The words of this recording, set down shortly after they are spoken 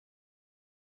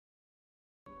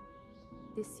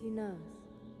this you knows.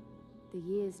 The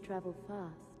years travel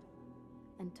fast,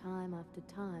 and time after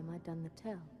time I done the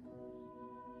tell.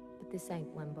 But this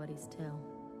ain't one body's tell,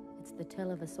 it's the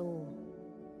tell of us all.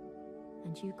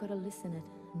 And you gotta listen it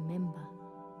and remember,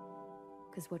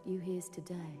 'cause what you hears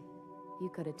today, you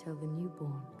gotta tell the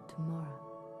newborn tomorrow.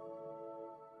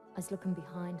 I was looking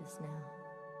behind us now,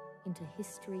 into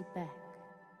history back.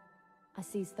 I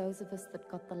sees those of us that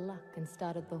got the luck and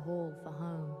started the haul for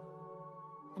home.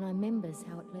 And I remembers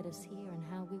how it led us here and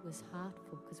how we was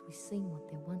heartful 'cause we seen what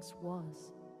there once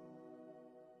was.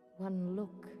 One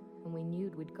look and we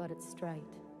knewed we'd got it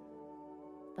straight.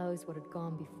 Those what had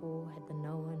gone before had the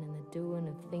knowing and the doing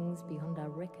of things beyond our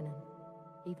reckoning,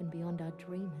 even beyond our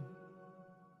dreaming.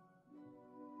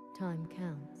 Time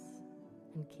counts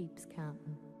and keeps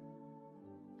counting,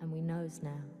 and we knows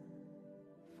now,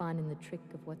 finding the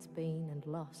trick of what's been and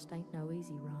lost ain't no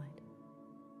easy ride.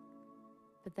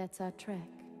 But that's our track.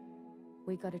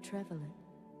 We gotta travel it,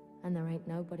 and there ain't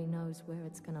nobody knows where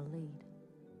it's gonna lead.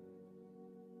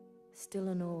 Still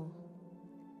and all,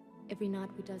 every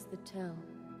night we does the tell,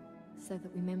 so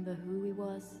that we remember who we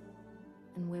was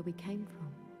and where we came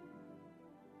from.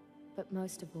 But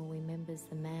most of all, we remembers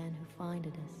the man who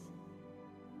finded us,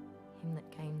 him that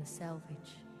came the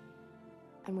salvage,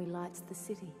 and we lights the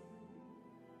city,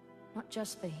 not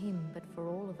just for him, but for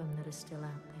all of them that are still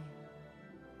out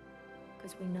there.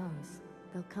 'Cause we knows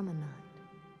there'll come a night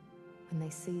when they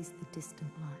sees the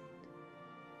distant light,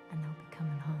 and they'll be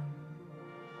coming home.